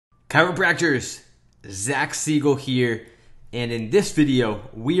Chiropractors, Zach Siegel here, and in this video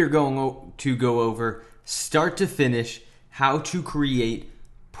we are going to go over start to finish how to create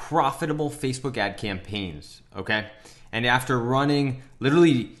profitable Facebook ad campaigns, okay? And after running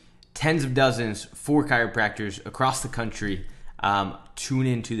literally tens of dozens for chiropractors across the country, tune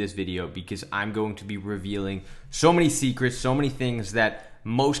into this video because I'm going to be revealing so many secrets, so many things that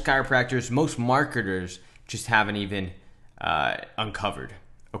most chiropractors, most marketers just haven't even uncovered.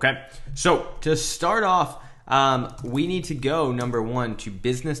 Okay, so to start off, we need to go, number one, to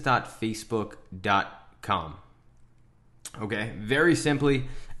business.facebook.com. Okay, very simply,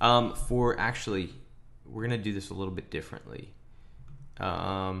 we're going to do this a little bit differently. That's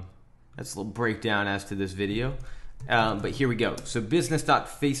a little breakdown as to this video, but here we go. So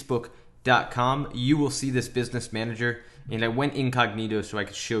business.facebook.com, you will see this business manager, and I went incognito so I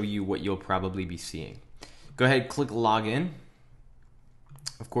could show you what you'll probably be seeing. Go ahead, click login.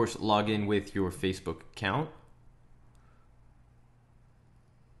 Of course, log in with your Facebook account.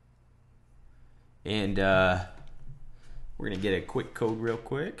 And we're going to get a quick code real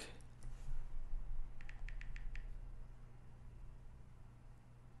quick.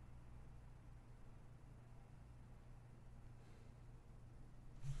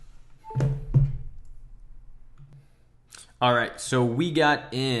 All right, so we got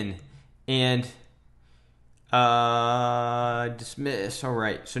in and dismiss. All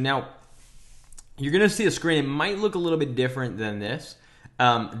right, so now you're gonna see a screen. It might look a little bit different than this.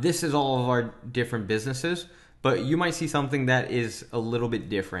 This is all of our different businesses, but you might see something that is a little bit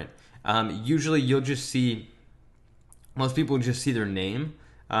different. Usually you'll just see, most people just see their name.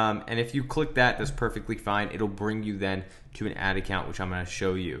 And if you click that, that's perfectly fine. It'll bring you then to an ad account, which I'm gonna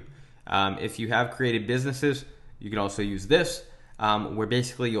show you. If you have created businesses, you can also use this, where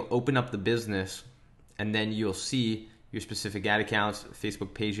basically you'll open up the business and then you'll see your specific ad accounts,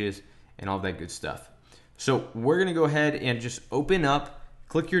 Facebook pages, and all that good stuff. So we're gonna go ahead and just open up,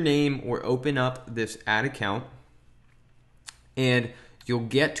 click your name or open up this ad account, and you'll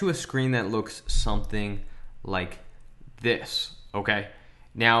get to a screen that looks something like this, okay?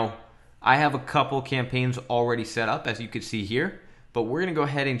 Now, I have a couple campaigns already set up, as you can see here, but we're gonna go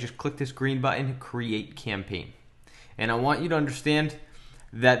ahead and just click this green button, create campaign. And I want you to understand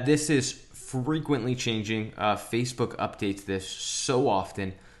that this is frequently changing. Facebook updates this so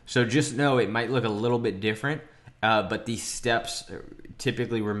often. So just know it might look a little bit different, but these steps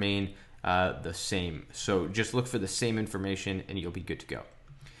typically remain the same. So just look for the same information and you'll be good to go.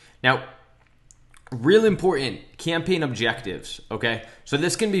 Now, real important, campaign objectives, okay? So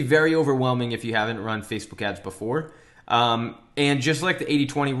this can be very overwhelming if you haven't run Facebook ads before. And just like the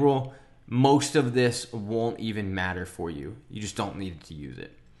 80-20 rule, most of this won't even matter for you. You just don't need to use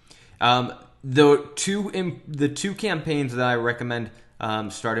it. The two campaigns that I recommend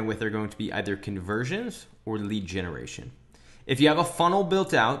starting with are going to be either conversions or lead generation. If you have a funnel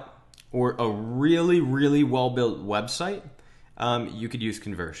built out or a really, really well-built website, you could use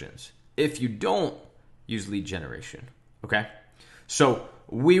conversions. If you don't, use lead generation, okay? So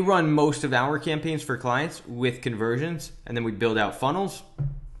we run most of our campaigns for clients with conversions, and then we build out funnels.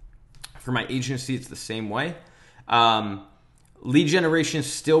 For my agency, it's the same way. Lead generation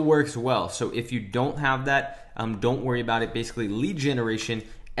still works well. So if you don't have that, don't worry about it. Basically, lead generation,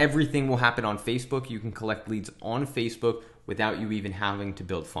 everything will happen on Facebook. You can collect leads on Facebook without you even having to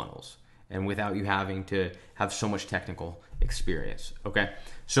build funnels and without you having to have so much technical experience, okay?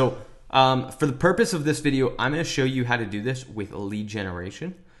 So for the purpose of this video, I'm gonna show you how to do this with lead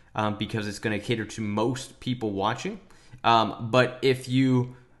generation because it's gonna cater to most people watching. But if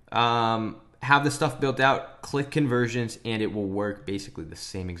you have the stuff built out, click conversions, and it will work basically the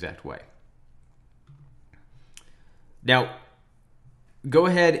same exact way. Now, go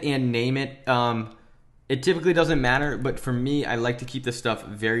ahead and name it. It typically doesn't matter, but for me, I like to keep this stuff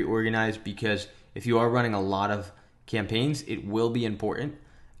very organized because if you are running a lot of campaigns, it will be important.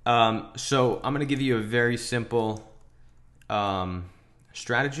 So I'm gonna give you a very simple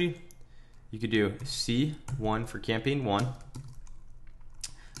strategy. You could do C1 for campaign 1.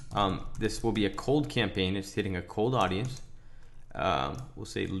 This will be a cold campaign. It's hitting a cold audience. We'll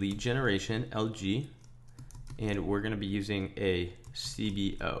say lead generation, LG, and we're going to be using a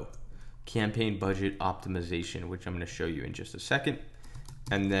CBO, campaign budget optimization, which I'm going to show you in just a second,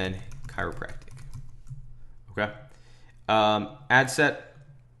 and then chiropractic. Okay. Ad set.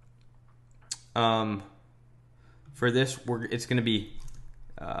 For this, it's going to be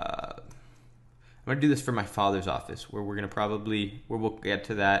I'm gonna do this for my father's office, where we're gonna we'll get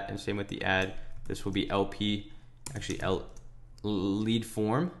to that, and same with the ad. This will be LP, actually lead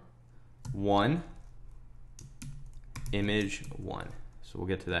form 1, image 1. So we'll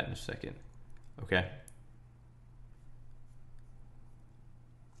get to that in a second. Okay.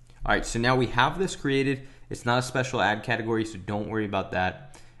 All right, so now we have this created. It's not a special ad category, so don't worry about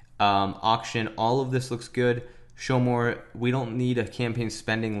that. Auction, all of this looks good. Show more, we don't need a campaign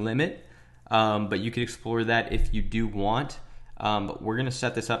spending limit, but you could explore that if you do want. But we're gonna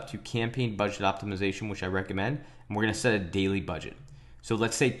set this up to campaign budget optimization, which I recommend, and we're gonna set a daily budget. So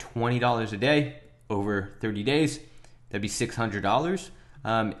let's say $20 a day over 30 days, that'd be $600.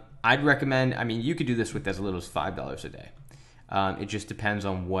 I'd recommend, I mean, you could do this with as little as $5 a day. It just depends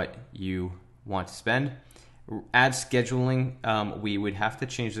on what you want to spend. Ad scheduling, we would have to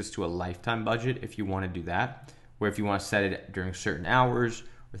change this to a lifetime budget if you want to do that, where if you want to set it during certain hours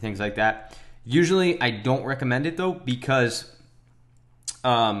or things like that. Usually I don't recommend it though, because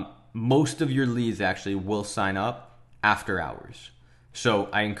most of your leads actually will sign up after hours. So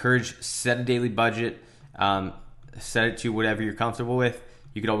I encourage, set a daily budget, set it to whatever you're comfortable with.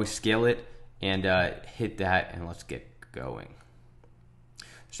 You could always scale it and hit that, and let's get going.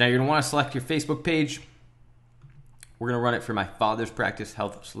 So now you're gonna wanna select your Facebook page. We're gonna run it for my father's practice,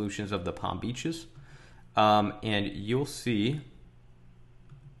 Health Solutions of the Palm Beaches. And you'll see,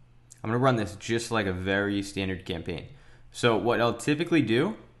 I'm gonna run this just like a very standard campaign. So what I'll typically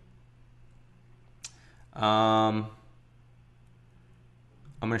do, I'm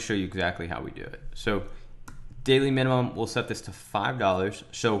gonna show you exactly how we do it. So daily minimum, we'll set this to $5.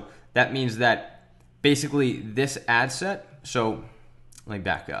 So that means that basically this ad set, so let me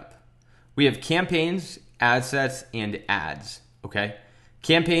back up. We have campaigns, ad sets, and ads, okay?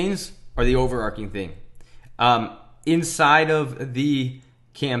 Campaigns are the overarching thing. Inside of the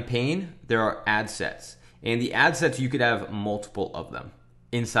campaign, there are ad sets. And the ad sets, you could have multiple of them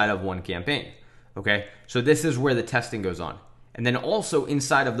inside of one campaign, okay? So this is where the testing goes on. And then also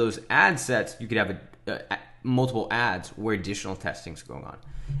inside of those ad sets, you could have multiple ads where additional testing is going on.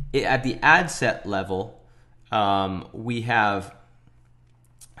 At the ad set level, we have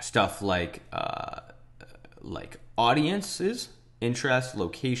stuff like audiences, interest,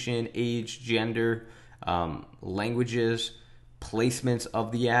 location, age, gender, languages, placements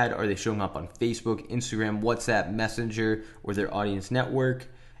of the ad. Are they showing up on Facebook, Instagram, WhatsApp, Messenger, or their audience network?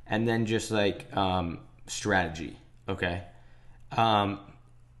 And then just like strategy, okay?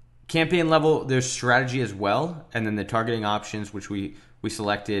 Campaign level, there's strategy as well, and then the targeting options, which we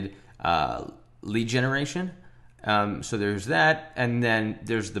selected lead generation. So there's that, and then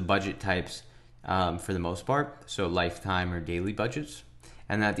there's the budget types for the most part, so lifetime or daily budgets.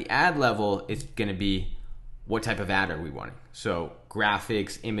 And at the ad level, it's going to be what type of ad are we wanting. So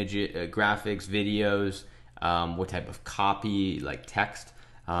graphics, graphics, videos, what type of copy, like text,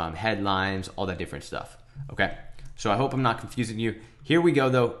 headlines, all that different stuff. Okay, so I hope I'm not confusing you. Here we go,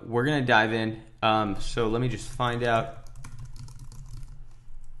 though. We're going to dive in. So let me just find out.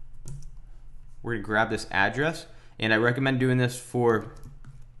 We're going to grab this address, and I recommend doing this for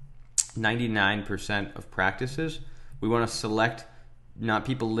 99% of practices. We want to select not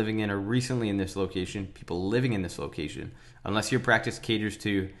people living in or recently in this location, people living in this location, unless your practice caters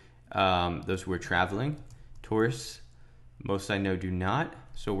to those who are traveling, tourists. Most I know do not.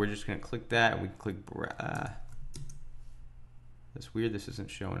 So we're just going to click that, and we can click. That's weird, this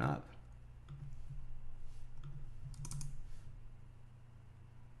isn't showing up.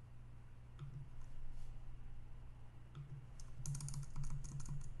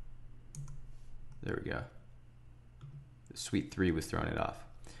 There we go. The Suite 3 was throwing it off.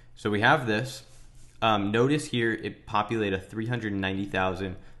 So we have this. Notice here it populated a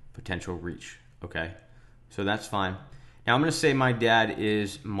 390,000 potential reach. Okay, so that's fine. Now I'm going to say my dad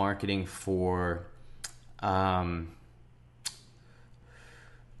is marketing for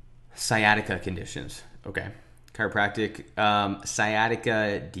sciatica conditions. Okay, chiropractic,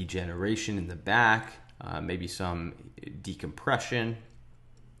 sciatica, degeneration in the back, maybe some decompression.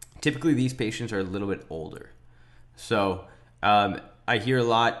 Typically, these patients are a little bit older. So I hear a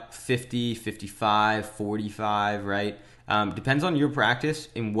lot 50, 55, 45, right? Depends on your practice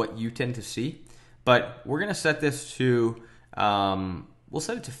and what you tend to see. But we're going to set this to, we'll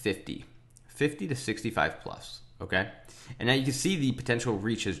set it to 50 to 65 plus, okay? And now you can see the potential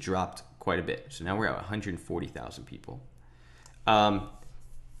reach has dropped quite a bit. So now we're at 140,000 people.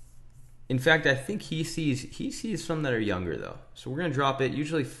 In fact, I think he sees some that are younger though. So we're gonna drop it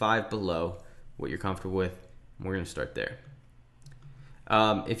usually 5 below what you're comfortable with. And we're gonna start there.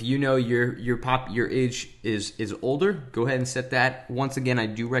 If you know your age is older, go ahead and set that. Once again, I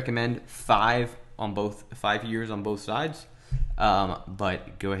do recommend 5 years on both sides.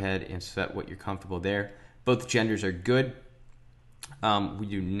 But go ahead and set what you're comfortable there. Both genders are good.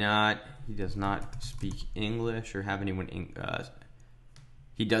 He does not speak English or have anyone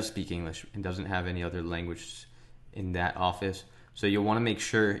he does speak English and doesn't have any other language in that office. So you'll want to make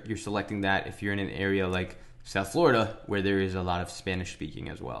sure you're selecting that if you're in an area like South Florida where there is a lot of Spanish speaking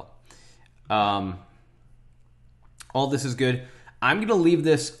as well. All this is good. I'm going to leave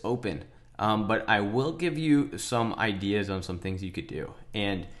this open, but I will give you some ideas on some things you could do.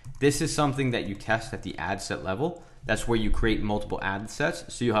 And this is something that you test at the ad set level. That's where you create multiple ad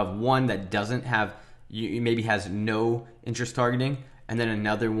sets. So you have one that doesn't have, you maybe has no interest targeting, and then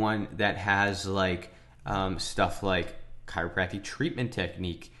another one that has like stuff like chiropractic treatment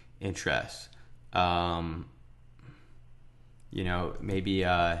technique interest. Maybe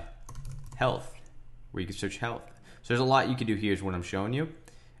health, where you can search health. So there's a lot you could do. Here's what I'm showing you.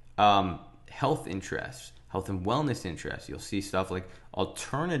 Health interests, health and wellness interests. You'll see stuff like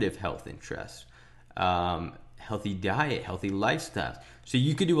alternative health interests, healthy diet, healthy lifestyle. So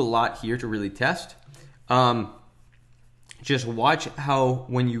you could do a lot here to really test. Just watch how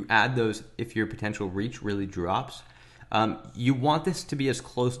when you add those, if your potential reach really drops, you want this to be as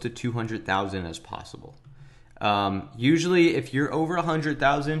close to 200,000 as possible. Usually if you're over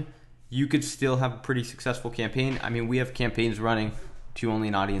 100,000, you could still have a pretty successful campaign. I mean, we have campaigns running to only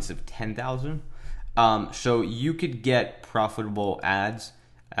an audience of 10,000. So you could get profitable ads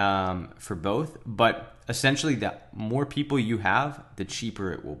for both, but essentially the more people you have, the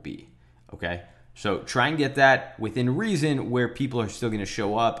cheaper it will be, okay? So try and get that within reason where people are still gonna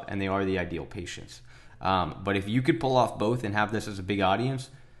show up and they are the ideal patients. But if you could pull off both and have this as a big audience,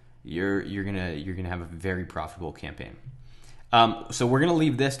 you're gonna have a very profitable campaign. So we're gonna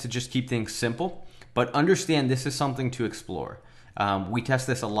leave this to just keep things simple, but understand this is something to explore. We test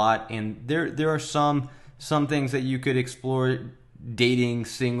this a lot, and there are some things that you could explore. Dating,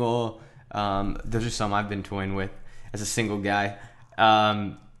 single, those are some I've been toying with as a single guy.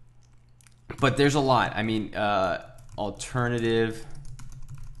 But there's a lot. I mean, alternative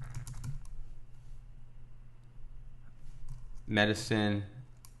medicine.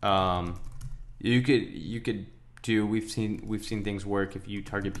 You could do. We've seen things work if you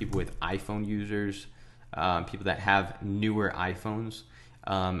target people with iPhone users, people that have newer iPhones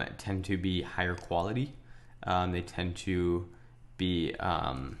tend to be higher quality. They tend to be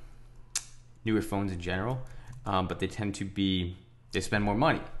newer phones in general, but they spend more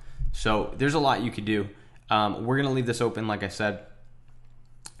money. So there's a lot you could do. We're gonna leave this open, like I said.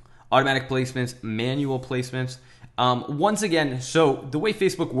 Automatic placements, manual placements. Once again, so the way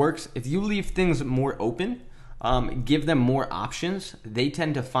Facebook works, if you leave things more open, give them more options, they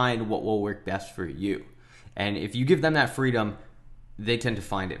tend to find what will work best for you. And if you give them that freedom, they tend to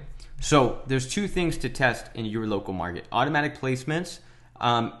find it. So there's two things to test in your local market. Automatic placements.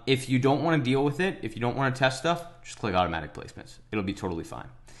 If you don't want to deal with it, if you don't want to test stuff, just click automatic placements. It'll be totally fine.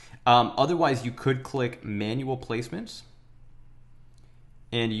 Otherwise, you could click manual placements,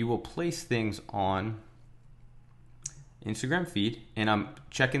 and you will place things on Instagram feed. And I'm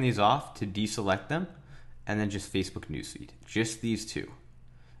checking these off to deselect them, and then just Facebook newsfeed. Just these two.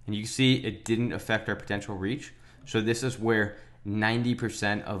 And you can see it didn't affect our potential reach. So this is where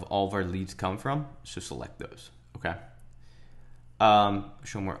 90% of all of our leads come from. So select those, okay?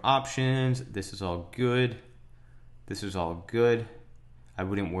 Show more options. This is all good. This is all good. I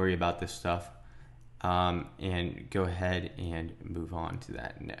wouldn't worry about this stuff. And go ahead and move on to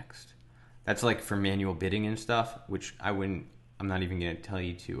that next. That's like for manual bidding and stuff, which I'm not even gonna tell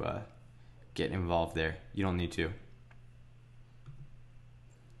you to get involved there. You don't need to.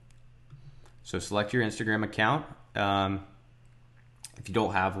 So select your Instagram account. If you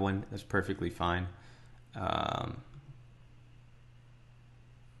don't have one, that's perfectly fine.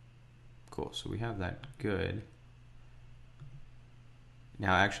 Cool, so we have that good.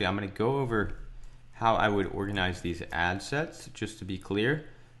 Now actually I'm gonna go over how I would organize these ad sets, just to be clear.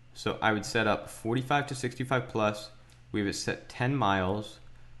 So I would set up 45 to 65 plus. We would set 10 miles,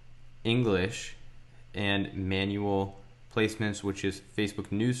 English, and manual placements, which is Facebook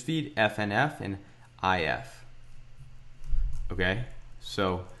newsfeed, FNF, and IF. Okay,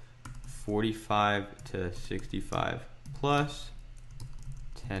 so 45 to 65 plus,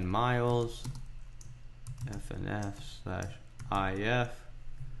 10 miles, FNF/IF,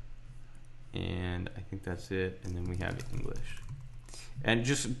 and I think that's it. And then we have English. And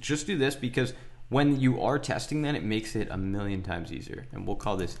just do this because when you are testing, then it makes it a million times easier. And we'll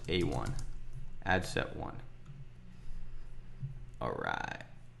call this A1, ad set 1. All right.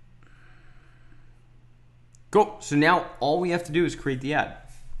 Cool. So now all we have to do is create the ad.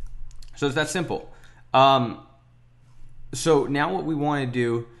 So it's that simple. So now what we want to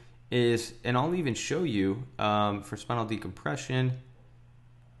do is, and I'll even show you for spinal decompression,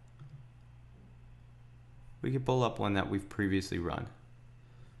 we could pull up one that we've previously run.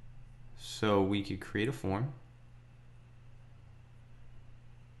 So we could create a form.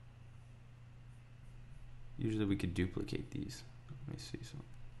 Usually we could duplicate these. Let me see some.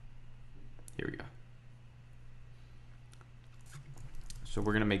 Here we go. So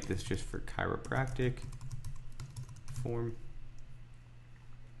we're gonna make this just for chiropractic form.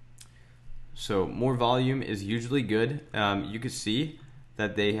 So more volume is usually good. You can see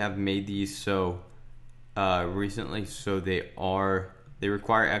that they have made these so recently, so they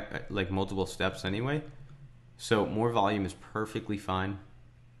require like multiple steps anyway. So more volume is perfectly fine.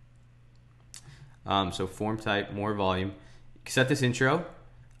 So form type, more volume. Set this intro.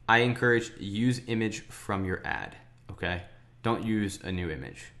 I encourage use image from your ad. Okay, don't use a new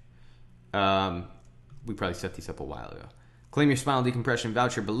image. We probably set these up a while ago. Claim your spinal decompression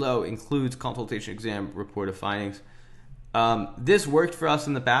voucher below includes consultation exam report of findings. This worked for us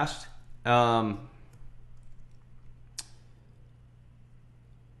in the past.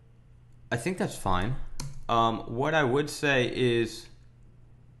 I think that's fine. What I would say is,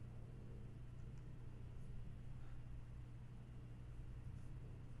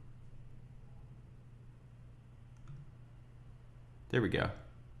 there we go.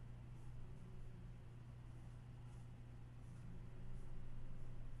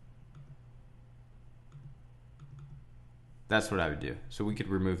 That's what I would do. So we could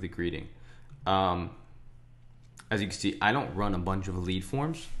remove the greeting. As you can see, I don't run a bunch of lead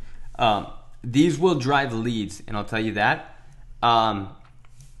forms. These will drive leads, and I'll tell you that.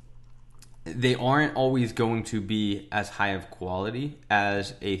 They aren't always going to be as high of quality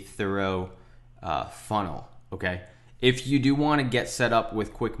as a thorough funnel, okay? If you do want to get set up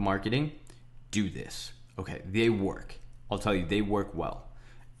with quick marketing, do this, okay? They work. I'll tell you, they work well.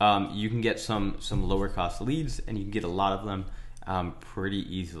 You can get some lower cost leads, and you can get a lot of them pretty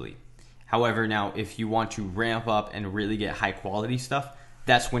easily. However, now if you want to ramp up and really get high quality stuff,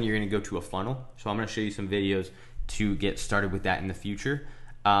 that's when you're going to go to a funnel. So I'm going to show you some videos to get started with that in the future.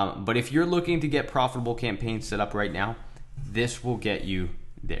 But if you're looking to get profitable campaigns set up right now, this will get you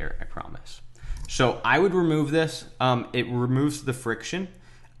there, I promise. So I would remove this. It removes the friction.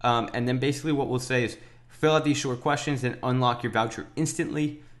 And then basically what we'll say is fill out these short questions and unlock your voucher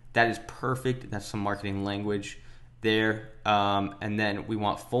instantly. That is perfect. That's some marketing language there. And then we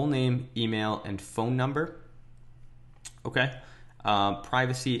want full name, email, and phone number. Okay.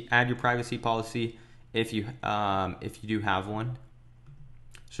 Privacy, add your privacy policy if you do have one.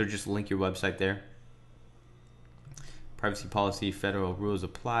 So just link your website there. Privacy policy, federal rules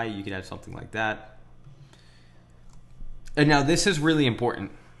apply. You can add something like that. And now this is really important.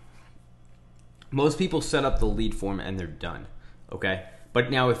 Most people set up the lead form and they're done, okay?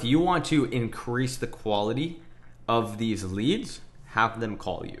 But now if you want to increase the quality of these leads, have them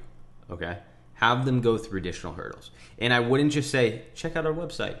call you, okay? Have them go through additional hurdles. And I wouldn't just say, check out our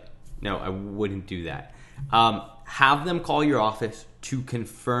website. No, I wouldn't do that. Have them call your office to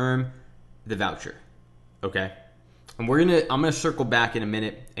confirm the voucher, okay? And I'm gonna circle back in a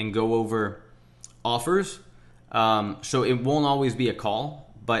minute and go over offers. So it won't always be a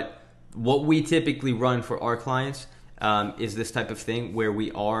call, but what we typically run for our clients is this type of thing where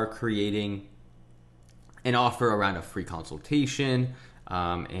we are creating an offer around a free consultation,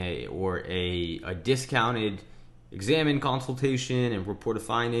 or a discounted examine consultation and report of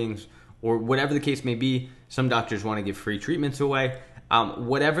findings, or whatever the case may be. Some doctors want to give free treatments away.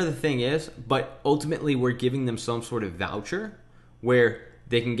 Whatever the thing is, but ultimately we're giving them some sort of voucher where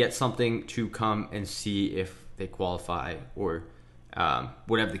they can get something to come and see if they qualify, or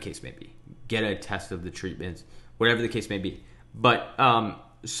whatever the case may be. Get a test of the treatments, whatever the case may be. But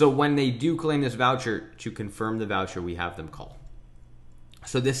so when they do claim this voucher, to confirm the voucher, we have them call.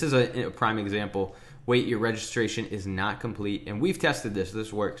 So this is a prime example. Wait, your registration is not complete. And we've tested this.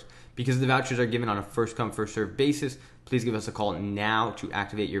 This works. Because the vouchers are given on a first come, first served basis, please give us a call now to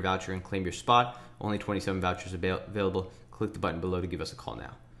activate your voucher and claim your spot. Only 27 vouchers available. Click the button below to give us a call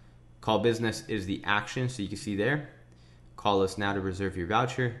now. Call business is the action, so you can see there. Call us now to reserve your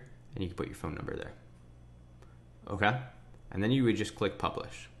voucher, and you can put your phone number there. Okay? And then you would just click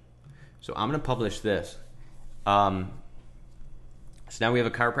publish. So I'm going to publish this. So now we have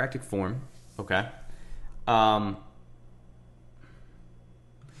a chiropractic form. Okay? And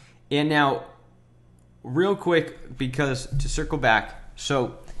now, real quick, because to circle back,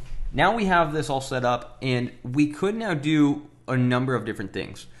 so now we have this all set up, and we could now do a number of different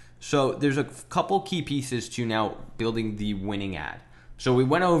things. So there's a couple key pieces to now building the winning ad. So we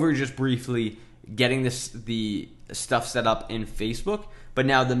went over just briefly getting the stuff set up in Facebook, but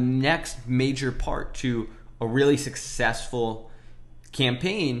now the next major part to a really successful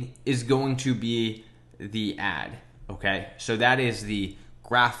campaign is going to be the ad. Okay, so that is the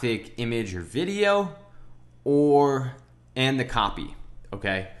graphic, image, or video, and the copy,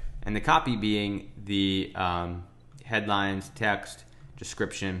 okay? And the copy being the headlines, text,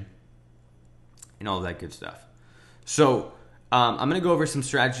 description, and all that good stuff. So I'm going to go over some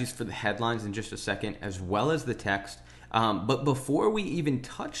strategies for the headlines in just a second, as well as the text. But before we even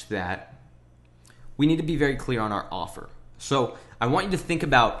touch that, we need to be very clear on our offer. So I want you to think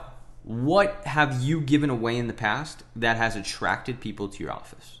about, what have you given away in the past that has attracted people to your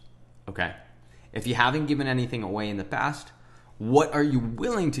office? Okay. If you haven't given anything away in the past, what are you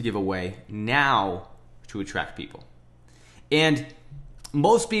willing to give away now to attract people? And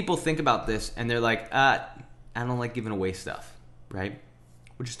most people think about this and they're like, I don't like giving away stuff, right?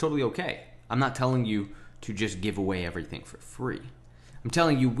 Which is totally okay. I'm not telling you to just give away everything for free. I'm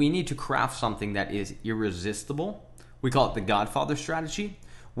telling you, we need to craft something that is irresistible. We call it the Godfather strategy,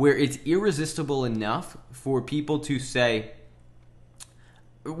 where it's irresistible enough for people to say,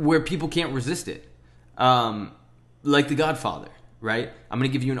 where people can't resist it. Like the Godfather, right? I'm going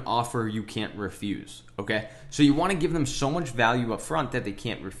to give you an offer you can't refuse, okay? So you want to give them so much value up front that they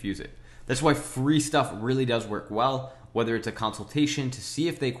can't refuse it. That's why free stuff really does work well, whether it's a consultation to see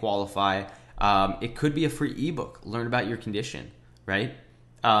if they qualify. It could be a free ebook, learn about your condition, right?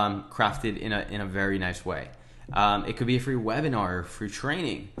 Crafted in a very nice way. It could be a free webinar, free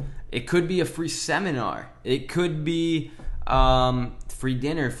training. It could be a free seminar. It could be free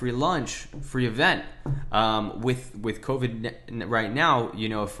dinner, free lunch, free event. With COVID right now,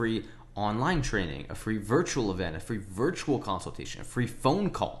 a free online training, a free virtual event, a free virtual consultation, a free phone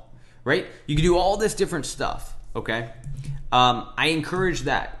call, right? You can do all this different stuff, okay? I encourage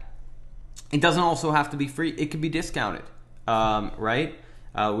that. It doesn't also have to be free. It could be discounted, right?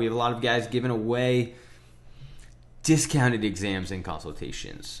 We have a lot of guys giving away discounted exams and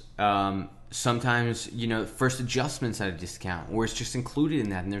consultations. Sometimes, first adjustments at a discount, or it's just included in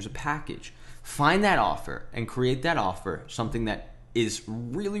that and there's a package. Find that offer and create that offer, something that is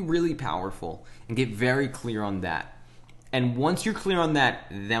really, really powerful, and get very clear on that. And once you're clear on that,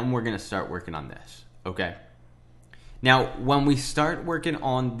 then we're going to start working on this, okay? Now, when we start working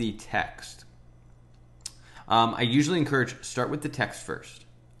on the text, I usually encourage, start with the text first,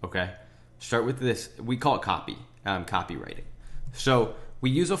 okay? Start with this, we call it copywriting. So we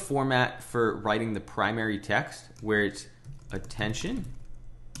use a format for writing the primary text where it's attention,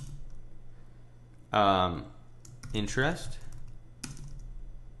 interest,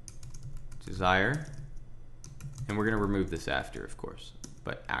 desire, and we're going to remove this after, of course,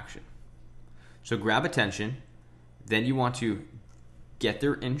 but action. So grab attention, then you want to get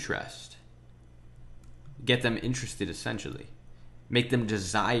their interest, get them interested essentially, make them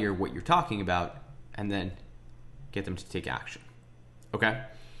desire what you're talking about, and then get them to take action. Okay?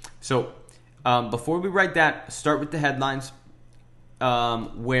 So before we write that, start with the headlines,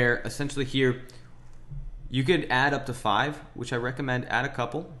 where essentially here you could add up to 5, which I recommend. Add a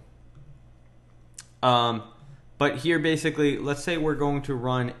couple. But here basically, let's say we're going to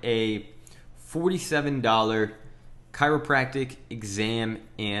run a $47 chiropractic exam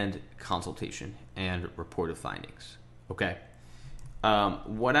and consultation and report of findings. Okay.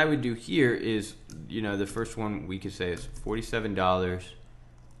 What I would do here is, the first one we could say is $47,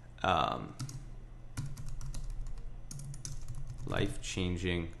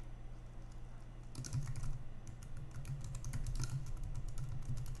 life-changing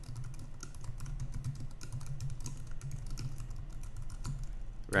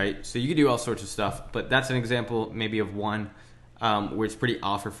right? So you can do all sorts of stuff, but that's an example maybe of one where it's pretty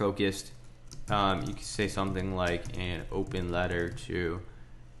offer focused. You could say something like an open letter to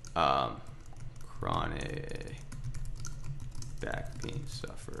chronic back pain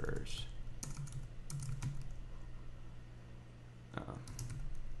sufferers.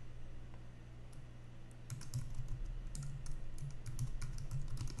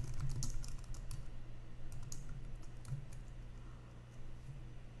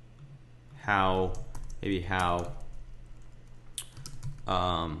 How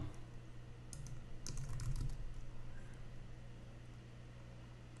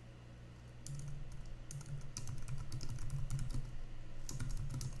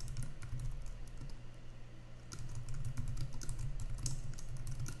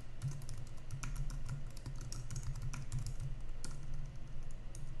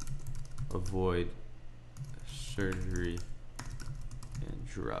avoid surgery and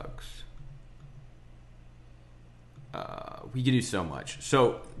drugs. We can do so much.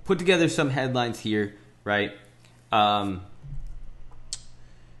 So put together some headlines here, right?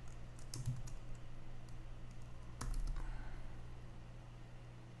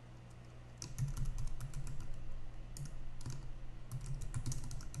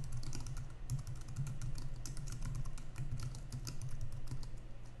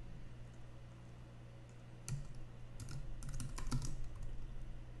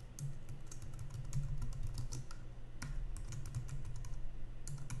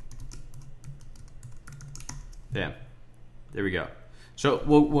 Bam. There we go. So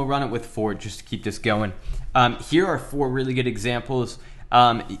we'll run it with 4 just to keep this going. Here are 4 really good examples.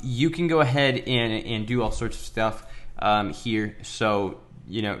 You can go ahead and do all sorts of stuff here. So,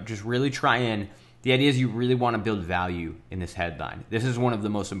 just really try and, the idea is you really want to build value in this headline. This is one of the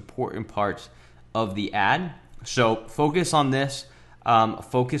most important parts of the ad. So focus on this.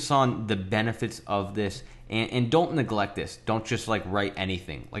 Focus on the benefits of this, and don't neglect this. Don't just write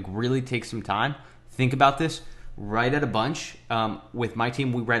anything. Really take some time. Think about this. Write out a bunch. With my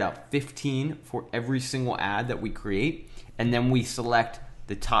team, we write out 15 for every single ad that we create, and then we select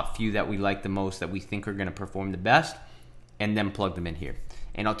the top few that we like the most, that we think are going to perform the best, and then plug them in here.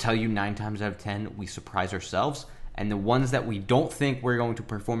 And I'll tell you, 9 times out of 10, we surprise ourselves. And the ones that we don't think we're going to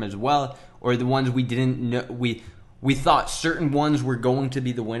perform as well, or the ones we didn't know, we thought certain ones were going to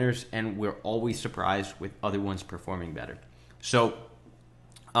be the winners, and we're always surprised with other ones performing better. So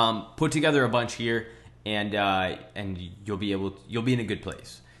put together a bunch here, and you'll be in a good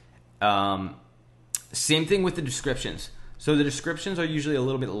place. Same thing with the descriptions. So the descriptions are usually a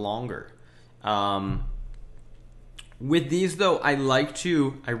little bit longer. With these though, I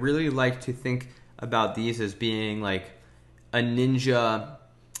really like to think about these as being like a ninja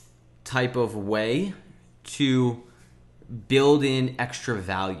type of way to build in extra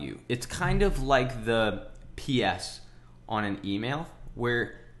value. It's kind of like the PS on an email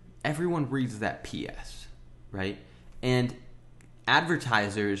where everyone reads that PS, right? And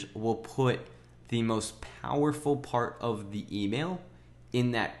advertisers will put the most powerful part of the email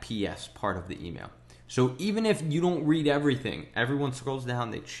in that PS part of the email. So even if you don't read everything, everyone scrolls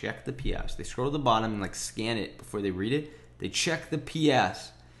down, they check the PS. They scroll to the bottom and scan it before they read it. They check the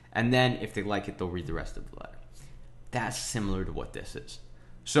PS, and then if they like it, they'll read the rest of the letter. That's similar to what this is.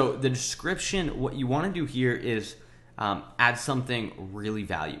 So the description, what you want to do here is add something really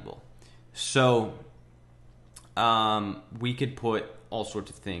valuable. So we could put all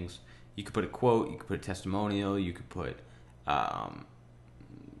sorts of things. You could put a quote, you could put a testimonial, you could put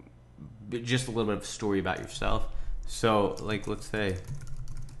just a little bit of a story about yourself. So let's say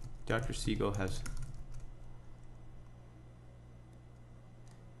Dr. Siegel has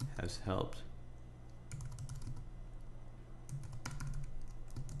helped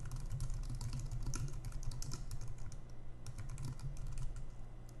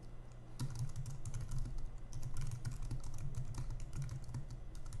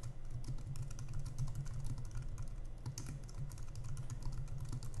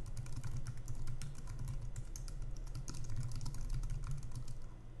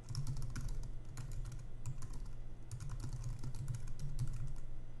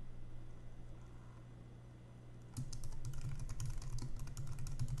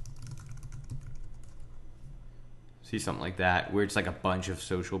see something like that, where it's like a bunch of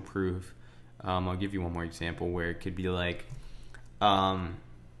social proof. I'll give you one more example where it could be like,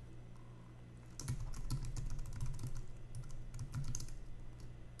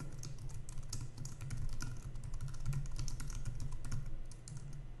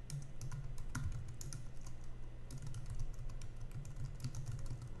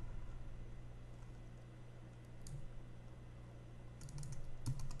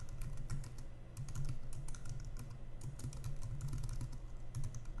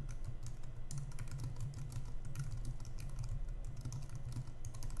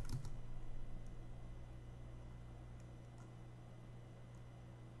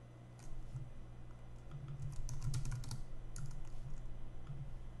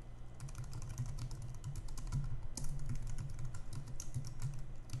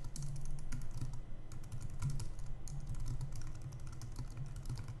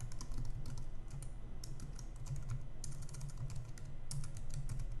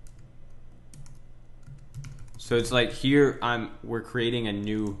 so it's like here we're creating a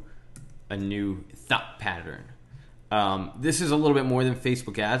new thought pattern. This is a little bit more than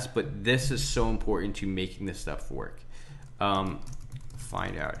Facebook ads, but this is so important to making this stuff work.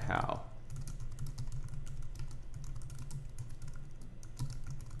 Find out how.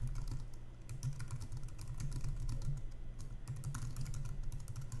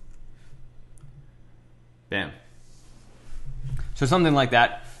 Bam. So something like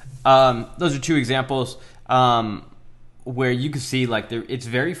that. Those are 2 examples where you can see it's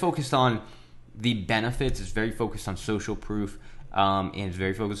very focused on the benefits. It's very focused on social proof, and it's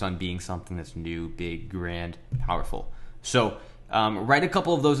very focused on being something that's new, big, grand, powerful. So write a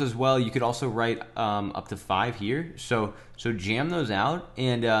couple of those as well. You could also write up to 5 here. So jam those out,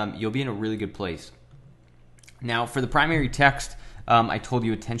 and you'll be in a really good place. Now for the primary text, I told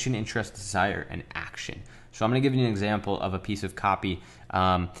you attention, interest, desire, and action. So I'm going to give you an example of a piece of copy.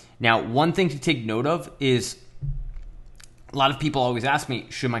 Now, one thing to take note of is A lot of people always ask me,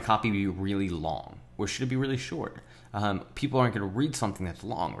 should my copy be really long or should it be really short? People aren't going to read something that's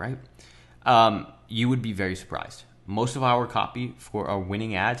long, right? You would be very surprised. Most of our copy for our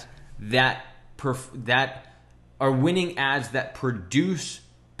winning ads that are winning ads that produce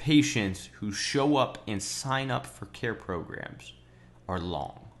patients who show up and sign up for care programs are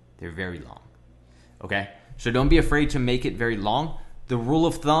long. They're very long. Okay? So don't be afraid to make it very long. The rule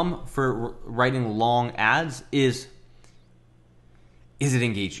of thumb for writing long ads is it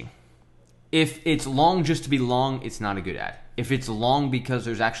engaging? If it's long just to be long, it's not a good ad. If it's long because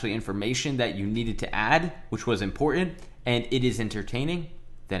there's actually information that you needed to add, which was important, and it is entertaining,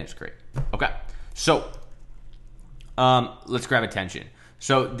 then it's great. Okay, so let's grab attention.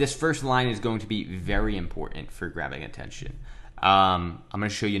 So this first line is going to be very important for grabbing attention. I'm going to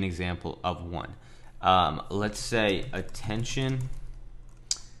show you an example of one. Let's say attention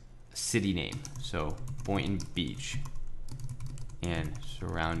city name. So Boynton Beach and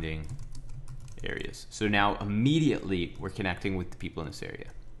surrounding areas. So now immediately we're connecting with the people in this area.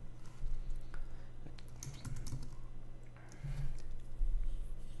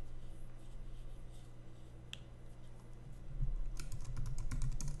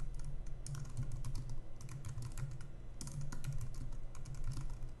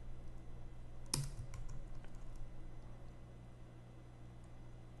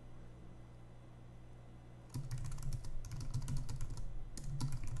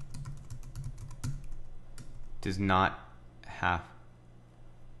 Does not have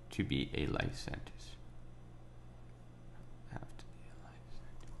to be a life sentence. Have to be a life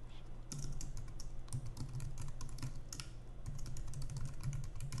sentence.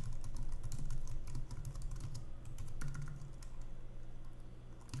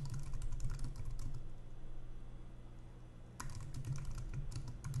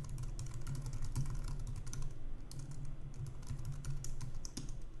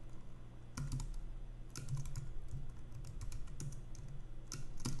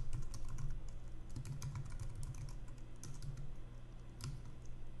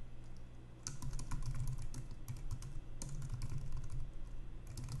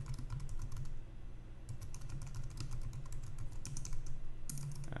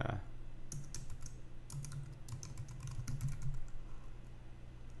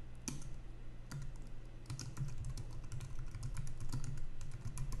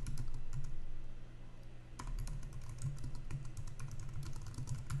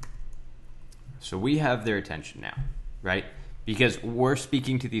 So we have their attention now, right? Because we're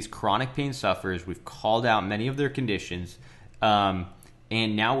speaking to these chronic pain sufferers. We've called out many of their conditions, and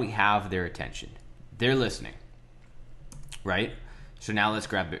now we have their attention. They're listening, right? So now let's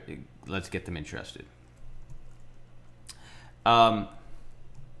get them interested.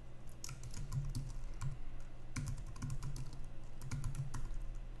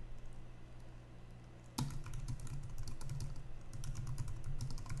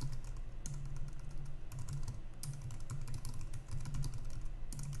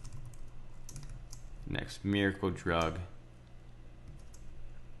 Next miracle drug.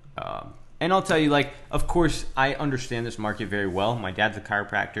 And I'll tell you, like, of course, I understand this market very well. My dad's a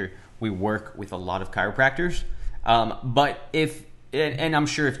chiropractor. We work with a lot of chiropractors. But and I'm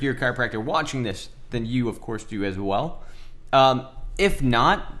sure if you're a chiropractor watching this, then you, of course, do as well. If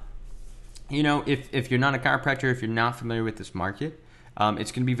not, if you're not a chiropractor, if you're not familiar with this market,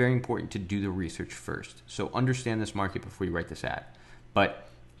 it's going to be very important to do the research first. So understand this market before you write this ad. But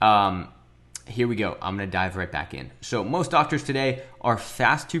here we go. I'm going to dive right back in. So most doctors today are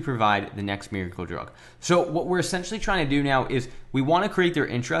fast to provide the next miracle drug. So what we're essentially trying to do now is we want to create their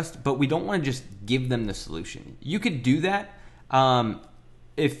interest, but we don't want to just give them the solution. You could do that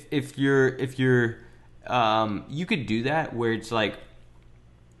if you're you could do that where it's like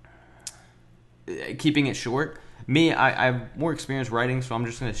keeping it short. Me, I have more experience writing, so I'm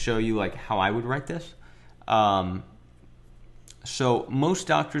just going to show you like how I would write this. So most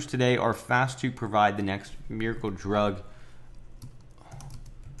doctors today are fast to provide the next miracle drug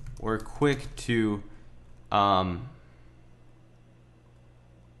or quick to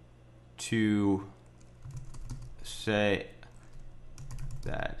say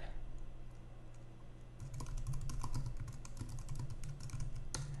that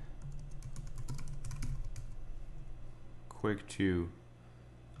quick to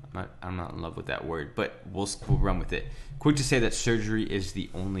I'm not in love with that word, but we'll run with it. Quick to say that surgery is the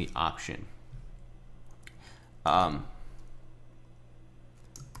only option. The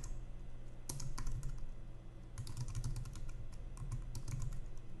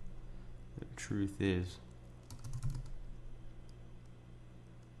truth is,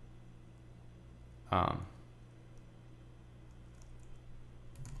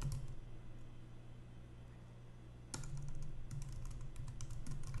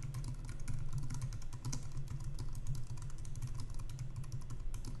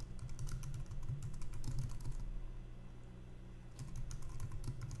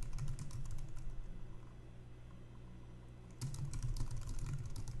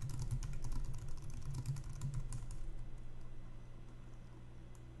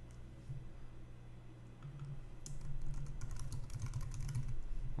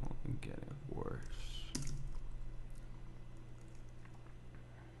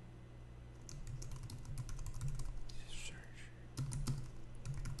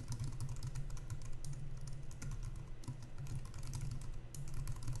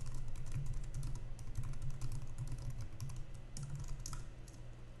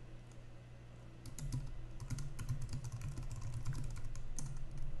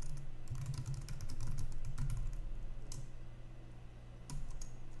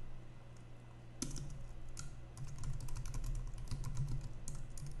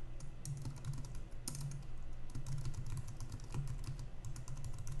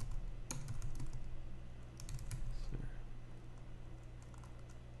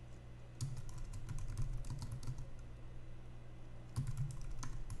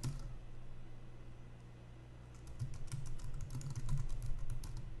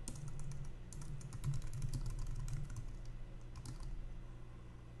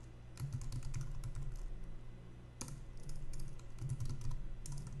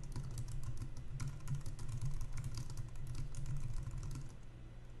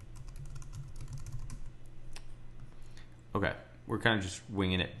 Okay, we're kind of just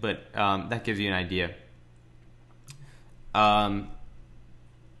winging it, but that gives you an idea. Um,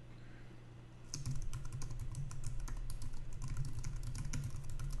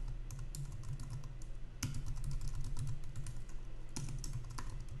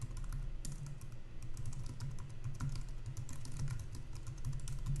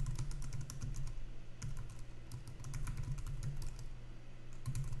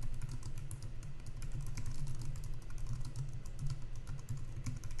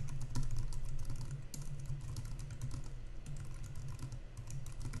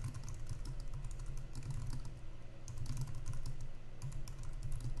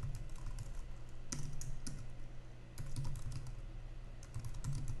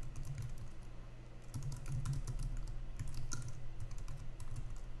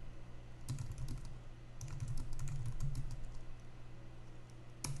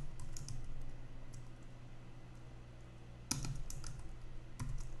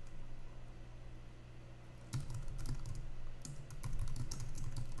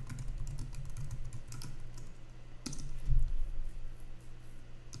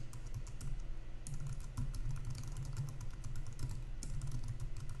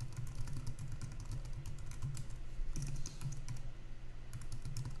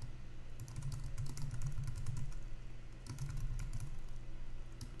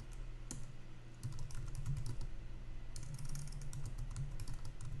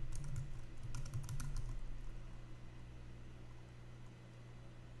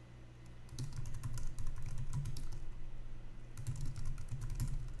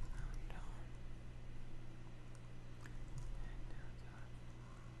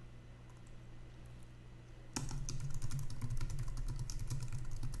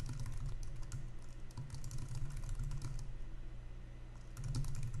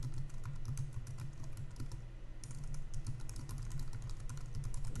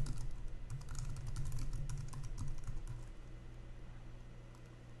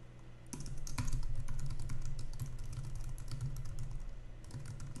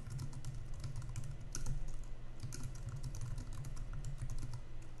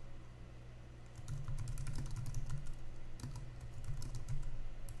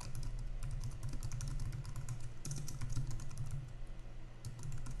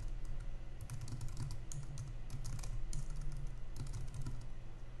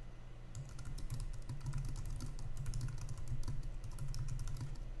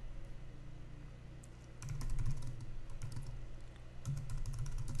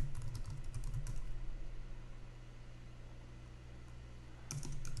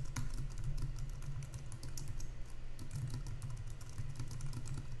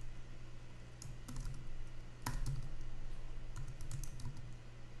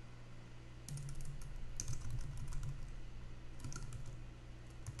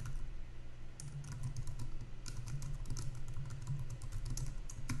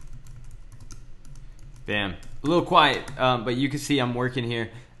 Bam. A little quiet, but you can see I'm working here.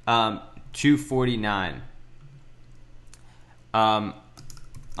 249.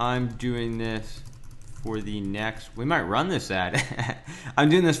 I'm doing this for the next. We might run this ad. I'm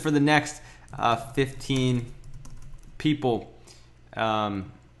doing this for the next 15 people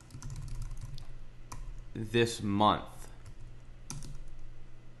this month.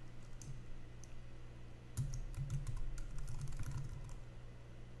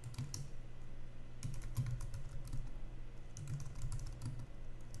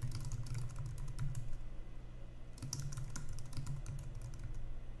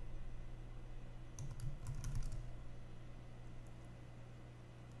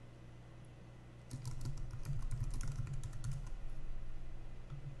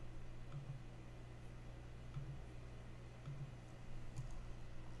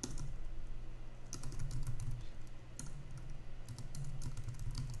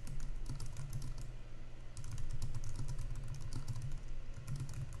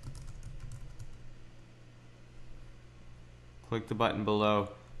 Click the button below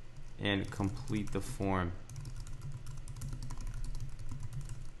and complete the form.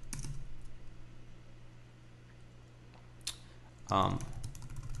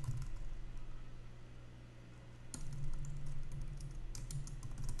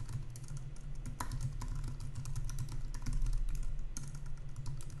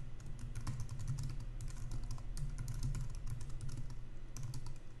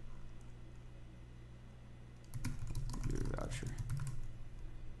 Voucher.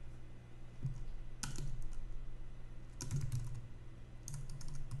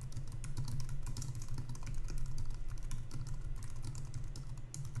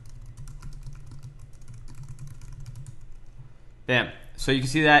 Bam. So you can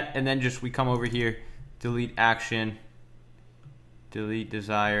see that, and then just we come over here, delete action, delete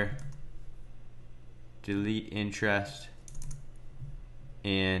desire, delete interest,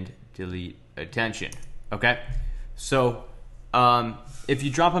 and delete attention. Okay? So if you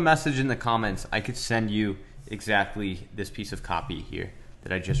drop a message in the comments, I could send you exactly this piece of copy here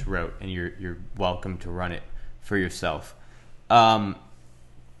that I just wrote, and you're welcome to run it for yourself. And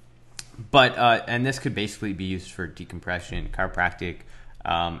this could basically be used for decompression, chiropractic,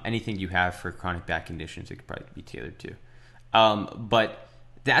 anything you have for chronic back conditions, it could probably be tailored to. But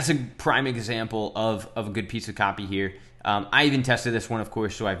that's a prime example of a good piece of copy here. I even tested this one, of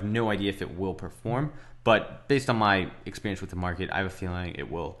course, so I have no idea if it will perform. But based on my experience with the market, I have a feeling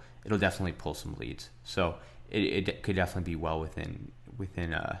it'll definitely pull some leads. So it could definitely be well within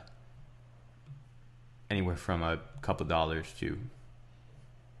anywhere from a couple dollars to,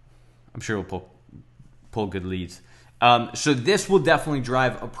 I'm sure it'll pull good leads. So this will definitely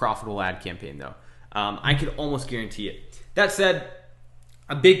drive a profitable ad campaign, though. I could almost guarantee it. That said,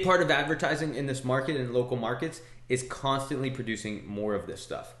 a big part of advertising in this market and local markets is constantly producing more of this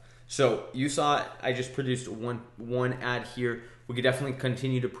stuff. So you saw I just produced one ad here. We could definitely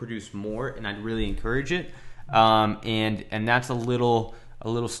continue to produce more, and I'd really encourage it. And that's a little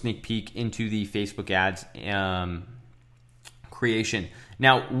sneak peek into the Facebook ads creation.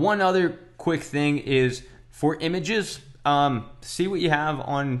 Now, one other quick thing is for images, see what you have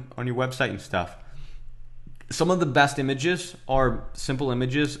on your website and stuff. Some of the best images are simple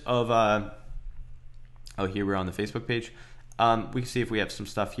images of here we're on the Facebook page. We can see if we have some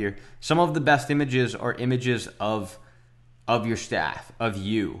stuff here. Some of the best images are images of your staff, of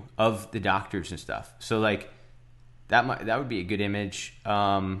you, of the doctors and stuff. So like that would be a good image.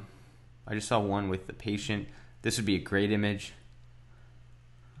 I just saw one with the patient. This would be a great image.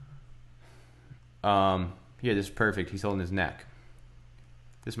 Here, this is perfect. He's holding his neck.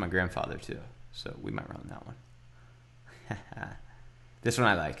 This is my grandfather too, so we might run that one. This one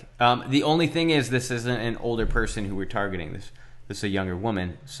I like. The only thing is this isn't an older person who we're targeting. This is a younger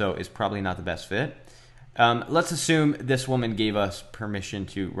woman, so it's probably not the best fit. Let's assume this woman gave us permission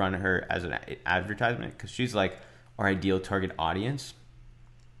to run her as an advertisement because she's like our ideal target audience,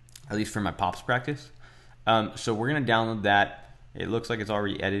 at least for my pops practice. So we're going to download that. It looks like it's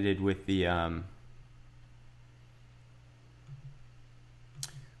already edited with the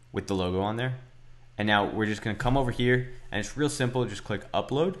logo on there. And now we're just going to come over here, and it's real simple. Just click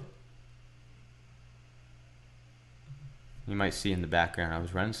upload. You might see in the background I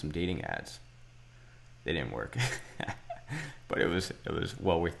was running some dating ads. They didn't work, but it was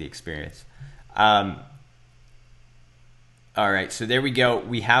well worth the experience. All right, so there we go.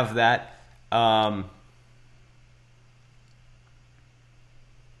 We have that. So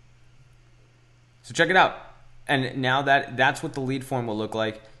check it out. And now that's what the lead form will look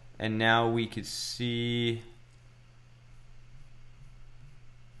like. And now we could see.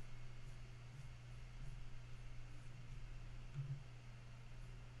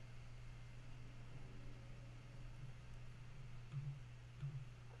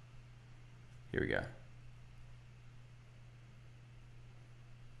 Here we go.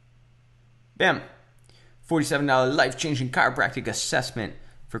 Bam. $47 life-changing chiropractic assessment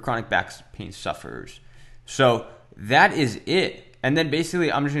for chronic back pain sufferers. So that is it. And then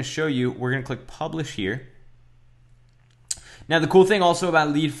basically I'm just going to show you, we're going to click publish here. Now the cool thing also about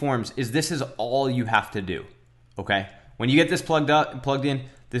lead forms is this is all you have to do. Okay? When you get this plugged in,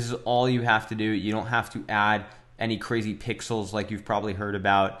 this is all you have to do. You don't have to add any crazy pixels like you've probably heard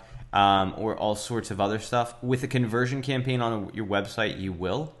about, or all sorts of other stuff. With a conversion campaign on your website, you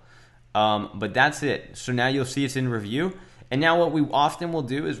will. But that's it. So now you'll see it's in review. And now what we often will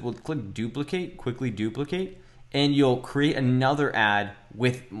do is we'll click duplicate, quickly duplicate, and you'll create another ad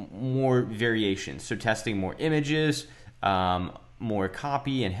with more variations. So testing more images, more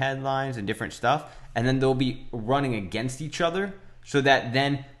copy and headlines and different stuff. And then they'll be running against each other so that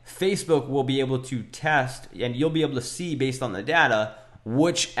then Facebook will be able to test and you'll be able to see based on the data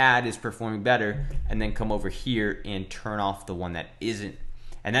which ad is performing better, and then come over here and turn off the one that isn't.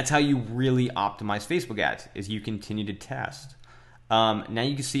 And that's how you really optimize Facebook ads, is you continue to test. Now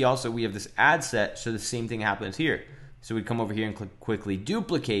you can see also we have this ad set, so the same thing happens here. So we'd come over here and click quickly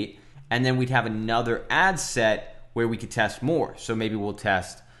duplicate, and then we'd have another ad set where we could test more. So maybe we'll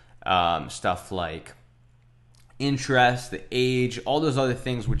test stuff like interest, the age, all those other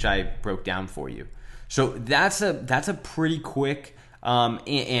things which I broke down for you. So that's a pretty quick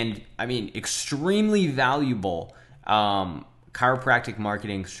and I mean extremely valuable chiropractic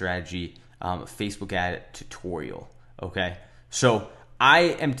marketing strategy Facebook ad tutorial. Okay, so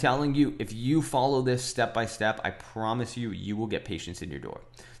I am telling you, if you follow this step by step, I promise you, you will get patients in your door.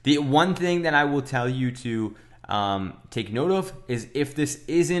 The one thing that I will tell you to take note of is if this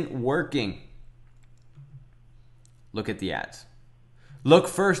isn't working, look at the ads. Look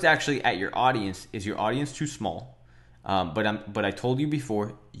first actually at your audience. Is your audience too small? But I told you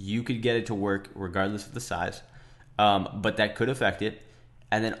before, you could get it to work regardless of the size, but that could affect it.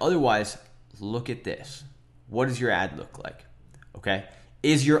 And then otherwise, look at this. What does your ad look like? Okay.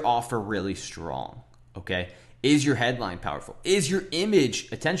 Is your offer really strong? Okay. Is your headline powerful? Is your image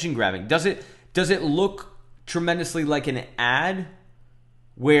attention grabbing? Does it look tremendously like an ad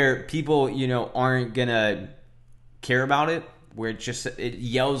where people, aren't gonna care about it, where it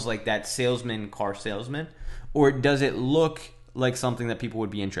yells like that car salesman? Or does it look like something that people would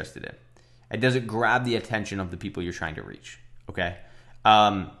be interested in? And does it grab the attention of the people you're trying to reach? Okay.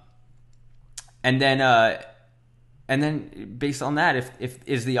 And then based on that, if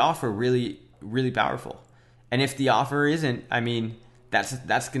is the offer really, really powerful? And if the offer isn't, I mean, that's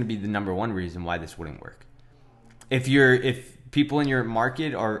going to be the number one reason why this wouldn't work. If people in your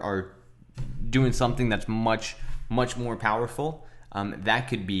market are doing something that's much, much more powerful, that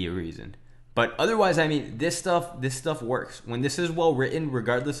could be a reason. But otherwise, I mean, this stuff works. When this is well written,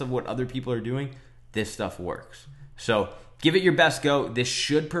 regardless of what other people are doing, this stuff works. So give it your best go. This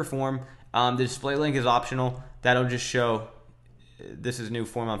should perform. The display link is optional. That'll just show this is new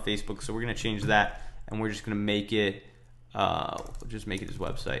form on Facebook. So we're going to change that, and we're just going to make it, we'll just make it his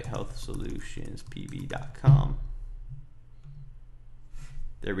website, healthsolutionspb.com.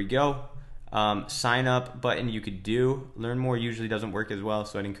 There we go. Sign up button you could do. Learn more usually doesn't work as well,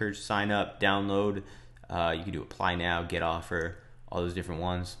 so I'd encourage sign up, download. You can do apply now, get offer, all those different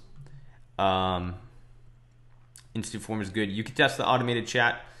ones. Instant form is good. You can test the automated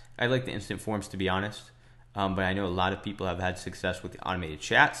chat. I like the instant forms, to be honest, but I know a lot of people have had success with the automated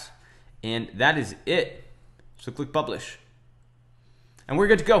chats, and that is it. So click publish, and we're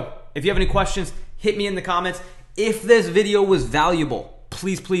good to go. If you have any questions, hit me in the comments. If this video was valuable,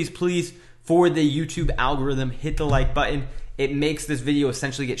 please, please, please, for the YouTube algorithm, hit the like button. It makes this video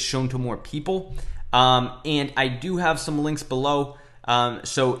essentially get shown to more people. And I do have some links below.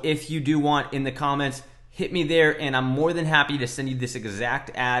 So if you do want, in the comments, hit me there, and I'm more than happy to send you this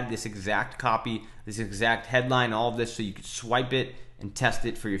exact ad, this exact copy, this exact headline, all of this, so you can swipe it and test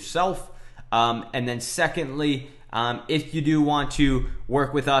it for yourself. And then secondly, if you do want to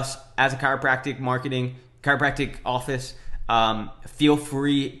work with us as a chiropractic office, feel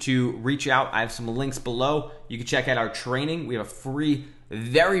free to reach out. I have some links below. You can check out our training. We have a free,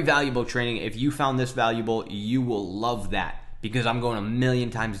 very valuable training. If you found this valuable, you will love that, because I'm going a million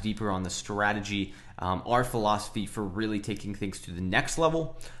times deeper on the strategy, our philosophy for really taking things to the next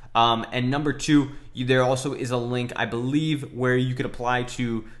level. And number two, there also is a link, I believe, where you could apply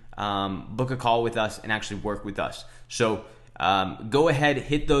to book a call with us and actually work with us. So go ahead,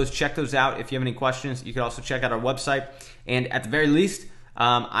 hit those, check those out. If you have any questions, you can also check out our website. And at the very least,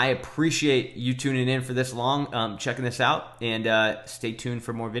 I appreciate you tuning in for this long, checking this out, and stay tuned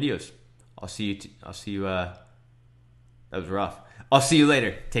for more videos. I'll see you. That was rough. I'll see you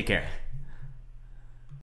later. Take care.